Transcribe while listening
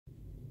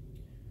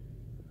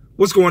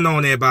What's going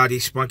on, everybody?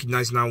 Spunky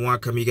Nice 91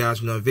 coming you guys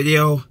with another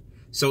video.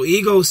 So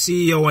Eagles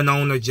CEO and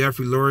owner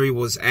Jeffery Lurie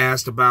was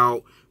asked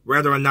about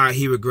whether or not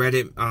he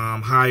regretted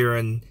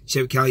hiring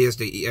Chip Kelly as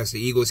the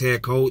Eagles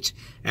head coach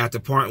after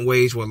parting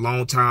ways with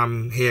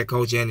longtime head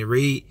coach Andy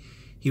Reid.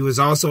 He was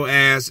also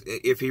asked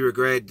if he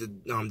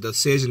regretted the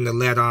decision to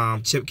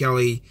let Chip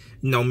Kelly,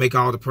 make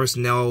all the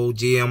personnel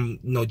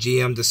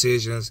GM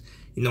decisions,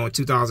 in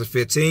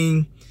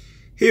 2015.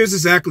 Here's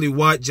exactly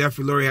what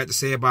Jeffery Lurie had to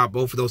say about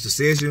both of those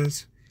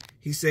decisions.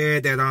 He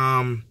said that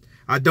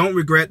I don't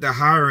regret the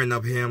hiring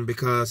of him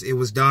because it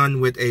was done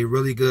with a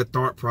really good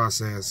thought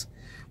process.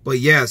 But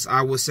yes,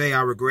 I would say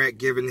I regret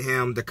giving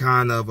him the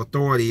kind of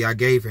authority I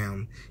gave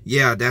him.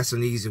 Yeah, that's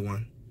an easy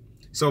one.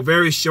 So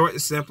very short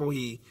and simple.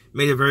 He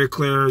made it very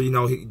clear,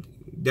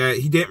 that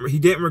he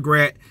didn't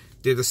regret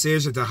the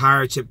decision to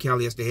hire Chip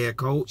Kelly as the head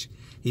coach.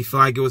 He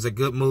felt like it was a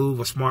good move,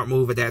 a smart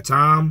move at that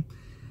time.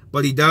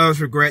 But he does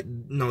regret,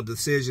 the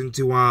decision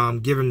to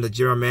give him the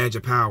general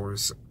manager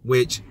powers,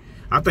 which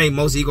I think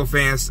most Eagle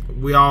fans,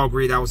 we all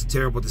agree that was a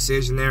terrible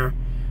decision there.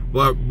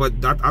 But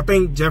I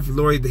think Jeffery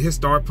Lurie, his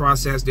thought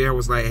process there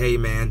was like, hey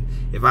man,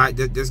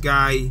 this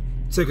guy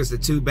took us to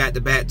 2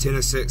 back-to-back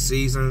 10-6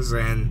 seasons,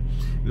 and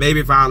maybe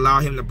if I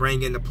allow him to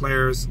bring in the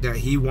players that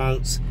he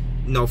wants,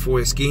 for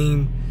his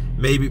scheme,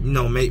 maybe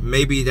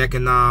that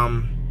can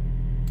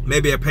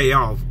maybe it'll pay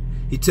off.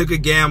 He took a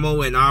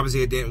gamble and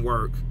obviously it didn't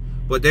work.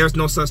 But there's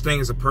no such thing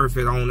as a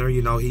perfect owner.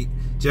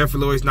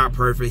 Jeffery Lurie's not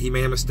perfect. He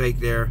made a mistake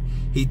there.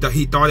 He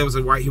thought it was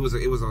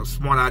it was a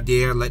smart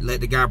idea.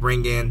 Let the guy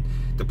bring in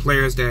the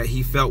players that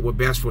he felt were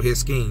best for his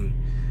scheme.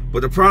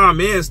 But the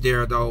problem is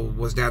there though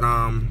was that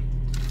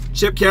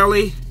Chip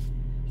Kelly,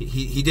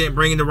 he didn't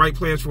bring in the right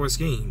players for his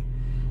scheme.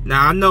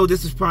 Now I know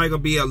this is probably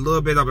gonna be a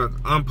little bit of an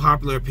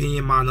unpopular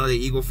opinion among other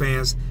Eagle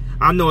fans.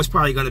 I know it's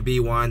probably gonna be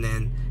one,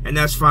 and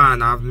that's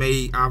fine.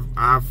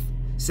 I've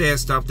said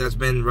stuff that's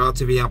been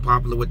relatively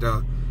unpopular with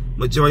the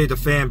majority of the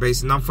fan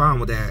base, and I'm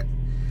fine with that.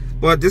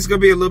 But this is going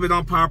to be a little bit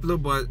unpopular,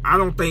 but I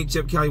don't think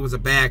Chip Kelly was a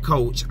bad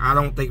coach. I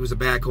don't think he was a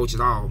bad coach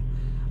at all.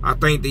 I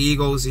think the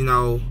Eagles,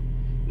 I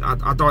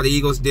thought the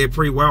Eagles did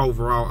pretty well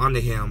overall under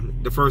him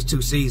the first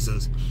 2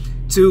 seasons.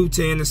 2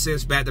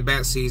 10-6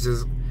 back-to-back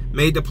seasons,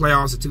 made the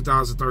playoffs in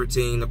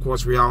 2013. Of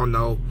course, we all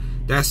know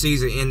that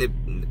season ended,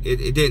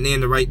 it didn't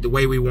end the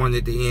way we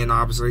wanted it to end,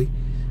 obviously.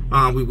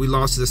 We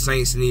lost to the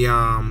Saints in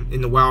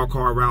the wild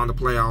card round of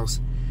the playoffs.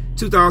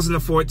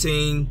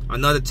 2014,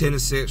 another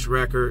 10-6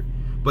 record,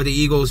 but the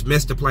Eagles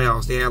missed the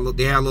playoffs. They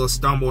had a little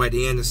stumble at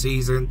the end of the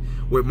season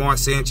with Mark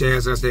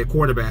Sanchez as their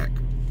quarterback.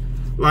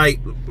 Like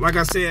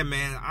I said,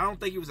 man, I don't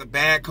think he was a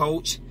bad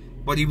coach,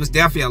 but he was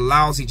definitely a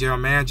lousy general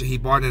manager. He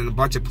brought in a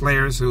bunch of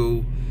players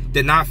who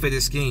did not fit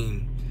his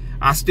scheme.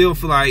 I still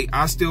feel like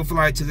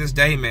to this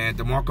day, man,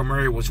 DeMarco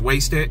Murray was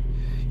wasted.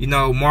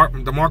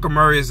 DeMarco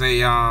Murray is a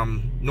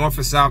north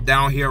and south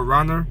downhill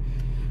runner.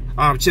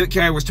 Chip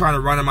Kelly was trying to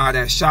run him out of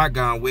that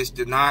shotgun, which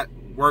did not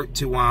work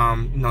to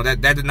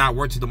that did not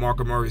work to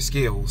DeMarco Murray's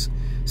skills.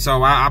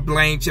 So I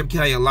blame Chip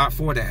Kelly a lot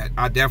for that.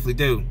 I definitely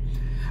do.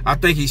 I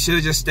think he should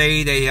have just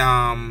stayed the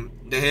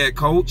head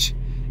coach,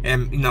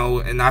 and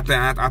and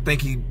I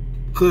think he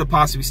could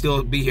possibly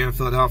still be here in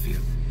Philadelphia.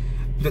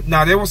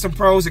 Now there were some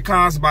pros and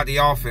cons about the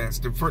offense.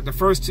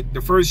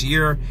 The first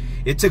year,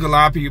 it took a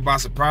lot of people by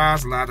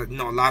surprise. A lot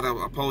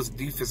of opposing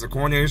defensive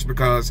coordinators,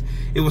 because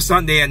it was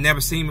something they had never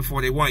seen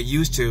before. They weren't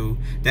used to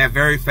that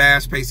very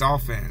fast-paced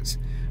offense.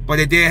 But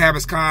it did have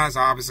its cons.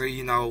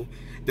 Obviously, the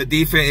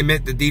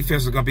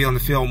defense was going to be on the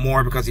field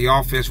more because the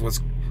offense was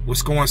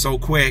scoring so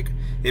quick.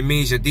 It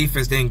means your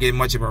defense didn't get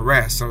much of a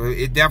rest. So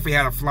it definitely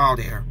had a flaw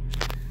there.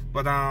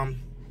 But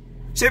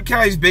Chip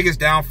Kelly's biggest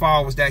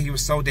downfall was that he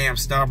was so damn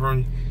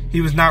stubborn. He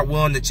was not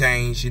willing to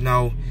change. He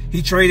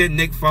traded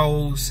Nick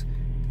Foles.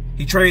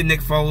 He traded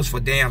Nick Foles for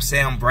damn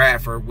Sam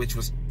Bradford, which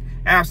was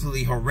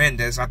absolutely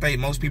horrendous. I think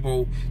most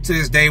people to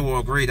this day will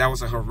agree that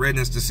was a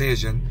horrendous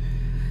decision.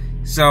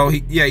 So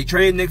he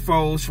traded Nick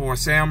Foles for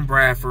Sam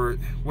Bradford.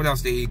 What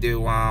else did he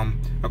do?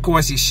 Of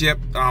course, he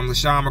shipped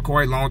LaShawn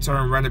McCoy,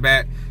 long-term running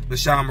back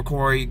LaShawn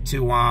McCoy,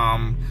 to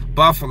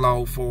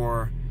Buffalo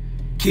for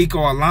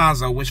Kiko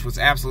Alonso, which was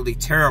absolutely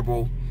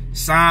terrible.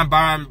 Signed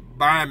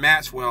Byron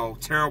Maxwell,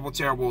 terrible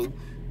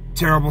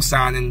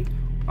signing.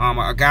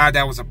 A guy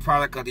that was a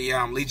product of the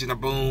Legion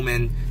of Boom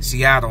in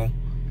Seattle.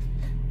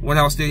 What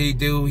else did he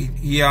do?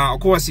 Of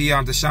course,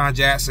 Deshaun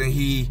Jackson.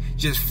 He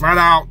just flat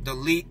out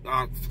released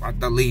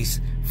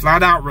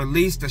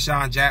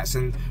Deshaun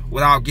Jackson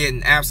without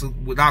getting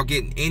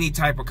any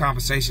type of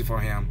compensation for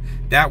him.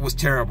 That was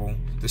terrible.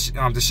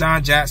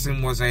 Deshaun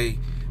Jackson was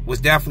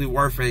definitely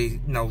worth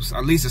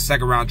at least a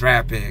second-round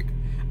draft pick.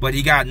 But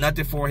he got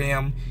nothing for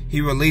him. He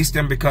released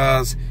him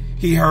because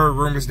he heard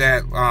rumors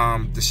that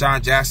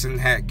Deshaun Jackson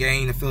had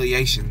gang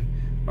affiliation.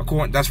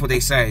 That's what they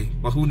say,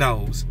 but who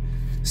knows?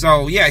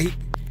 So yeah,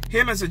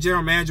 him as a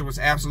general manager was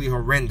absolutely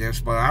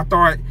horrendous. But I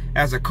thought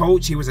as a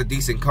coach, he was a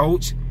decent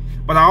coach.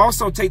 But I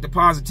also take the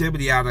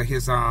positivity out of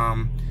his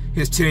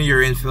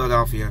tenure in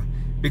Philadelphia,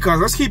 because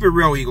let's keep it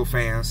real, Eagle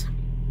fans.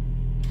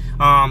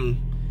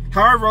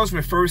 Howard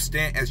Roseman's first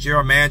stint as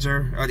general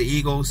manager of the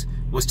Eagles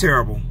was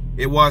terrible.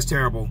 It was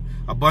terrible.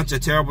 A bunch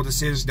of terrible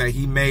decisions that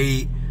he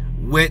made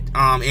with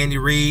Andy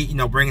Reid, you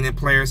know, bringing in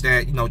players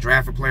that, you know,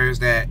 drafted players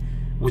that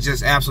was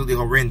just absolutely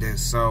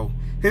horrendous. So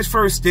his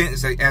first stint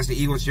as the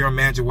Eagles general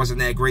manager wasn't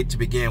that great to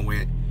begin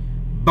with.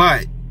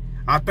 But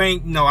I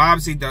think, you know,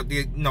 obviously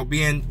having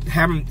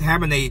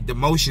a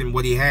demotion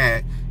what he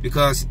had,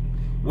 because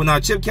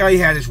when Chip Kelly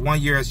had his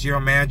 1 year as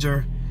general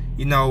manager,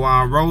 you know,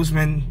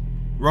 Roseman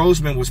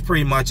was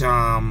pretty much you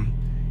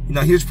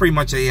know, he was pretty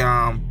much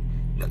drawing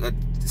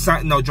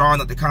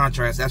up the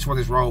contracts. That's what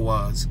his role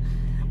was.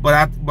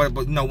 But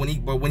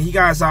when he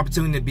got his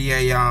opportunity to be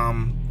a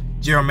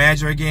general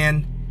manager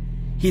again,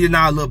 he did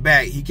not look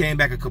back. He came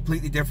back a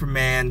completely different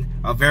man,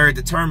 a very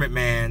determined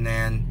man,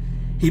 and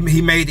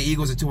he made the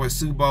Eagles into a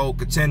Super Bowl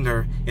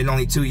contender in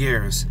only 2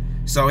 years.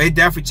 So it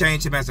definitely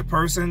changed him as a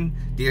person.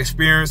 The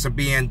experience of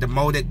being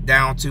demoted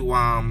down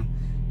to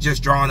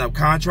just drawing up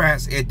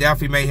contracts, it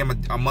definitely made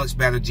him a much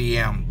better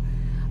GM.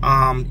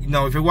 You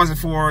know, if it wasn't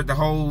for the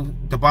whole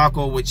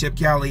debacle with Chip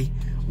Kelly,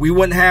 we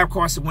wouldn't have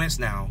Carson Wentz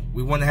now.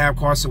 We wouldn't have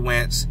Carson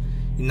Wentz.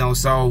 You know,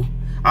 so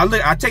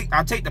I take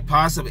the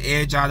positive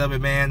edge out of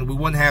it, man. We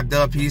wouldn't have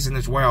Doug Peterson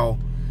as well.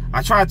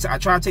 I try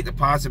to take the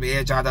positive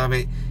edge out of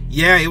it.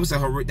 Yeah, it was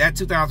that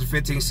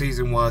 2015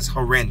 season was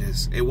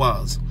horrendous. It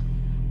was.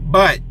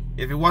 But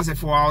if it wasn't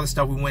for all the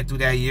stuff we went through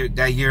that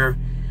year,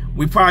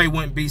 we probably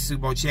wouldn't be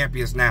Super Bowl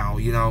champions now.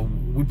 You know,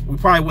 we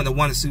probably wouldn't have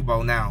won the Super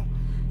Bowl now.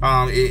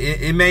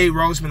 It made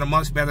Roseman a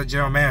much better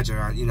general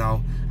manager. You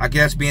know, I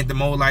guess being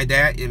demoted like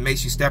that, it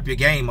makes you step your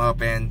game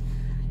up, and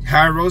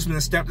Howard Roseman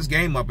has stepped his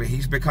game up, and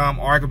he's become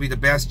arguably the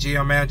best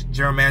general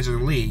manager in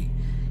the league.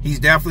 He's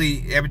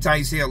definitely, every time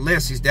you see a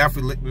list, he's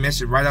definitely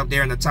mentioned right up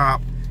there in the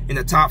top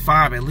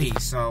 5 at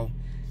least. So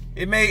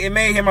it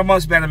made him a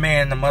much better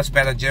man and a much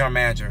better general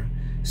manager.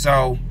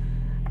 So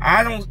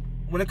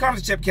when it comes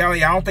to Chip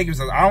Kelly, I don't think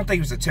he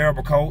was a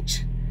terrible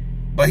coach,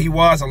 but he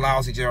was a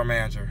lousy general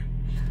manager.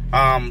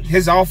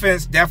 His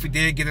offense definitely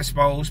did get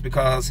exposed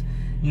because,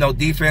 you know,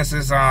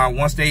 defenses,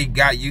 once they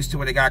got used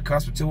to it, they got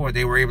accustomed to it,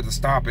 they were able to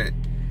stop it.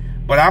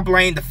 But I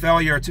blame the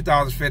failure of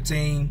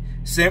 2015.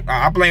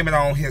 I blame it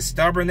on his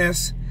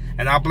stubbornness,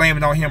 and I blame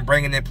it on him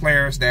bringing in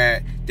players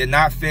that did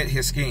not fit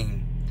his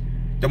scheme.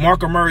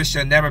 DeMarco Murray should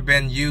have never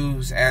been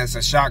used as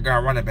a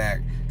shotgun running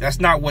back. That's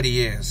not what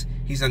he is.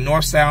 He's a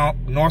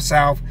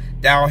north-south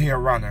downhill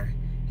runner.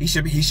 He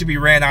should be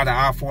ran out of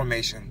I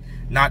formation,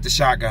 not the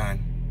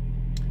shotgun.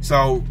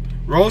 So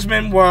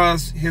Roseman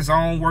was his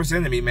own worst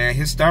enemy, man.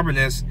 His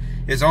stubbornness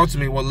is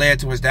ultimately what led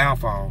to his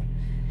downfall.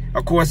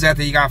 Of course,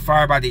 after he got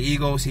fired by the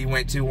Eagles, he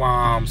went to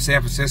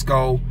San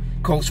Francisco,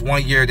 coached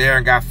 1 year there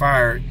and got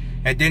fired.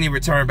 And then he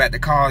returned back to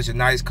college and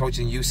now he's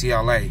coaching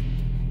UCLA.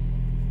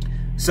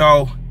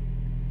 So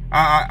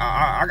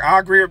I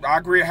agree with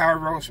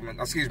Howard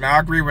Roseman. Excuse me, I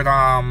agree with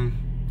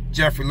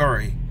Jeffery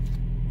Lurie.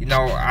 You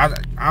know, I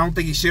don't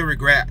think he should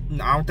regret.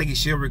 I don't think he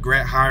should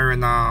regret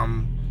hiring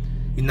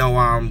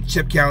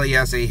Chip Kelly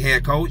as a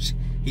head coach.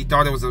 He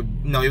thought it was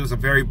a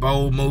very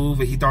bold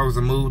move, and he thought it was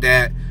a move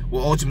that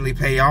will ultimately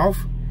pay off.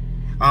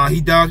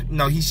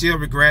 He should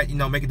regret,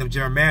 making them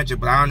general manager,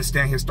 but I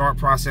understand his thought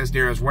process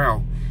there as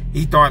well.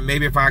 He thought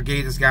maybe if I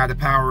gave this guy the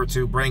power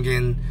to bring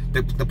in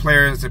the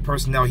players and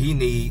personnel he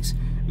needs,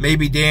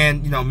 maybe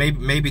then,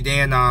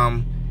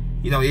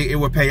 it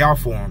would pay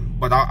off for him.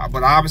 But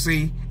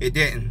obviously it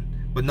didn't.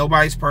 But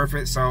nobody's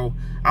perfect, so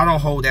I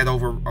don't hold that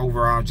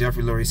over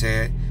Jeffery Lurie's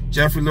head.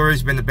 Jeffery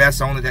Lurie's been the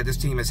best owner that this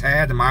team has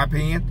had, in my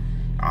opinion.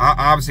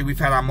 Obviously, we've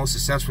had our most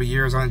successful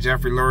years on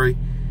Jeffery Lurie.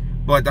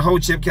 But the whole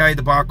Chip Kelly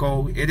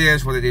debacle, it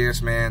is what it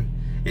is, man.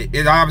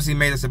 It obviously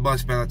made us a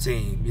much better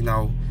team,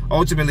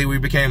 Ultimately, we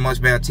became a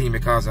much better team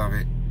because of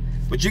it.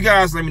 But you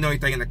guys let me know what you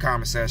think in the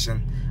comment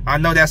section. I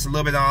know that's a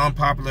little bit of an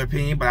unpopular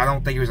opinion, but I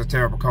don't think he was a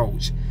terrible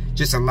coach.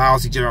 Just a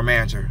lousy general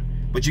manager.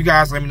 But you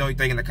guys let me know what you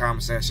think in the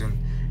comment section.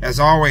 As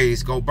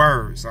always, go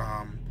Birds.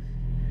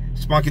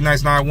 Spunky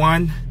Nice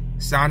 91,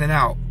 signing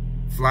out.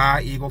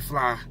 Fly, Eagle,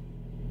 fly.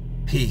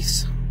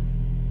 Peace.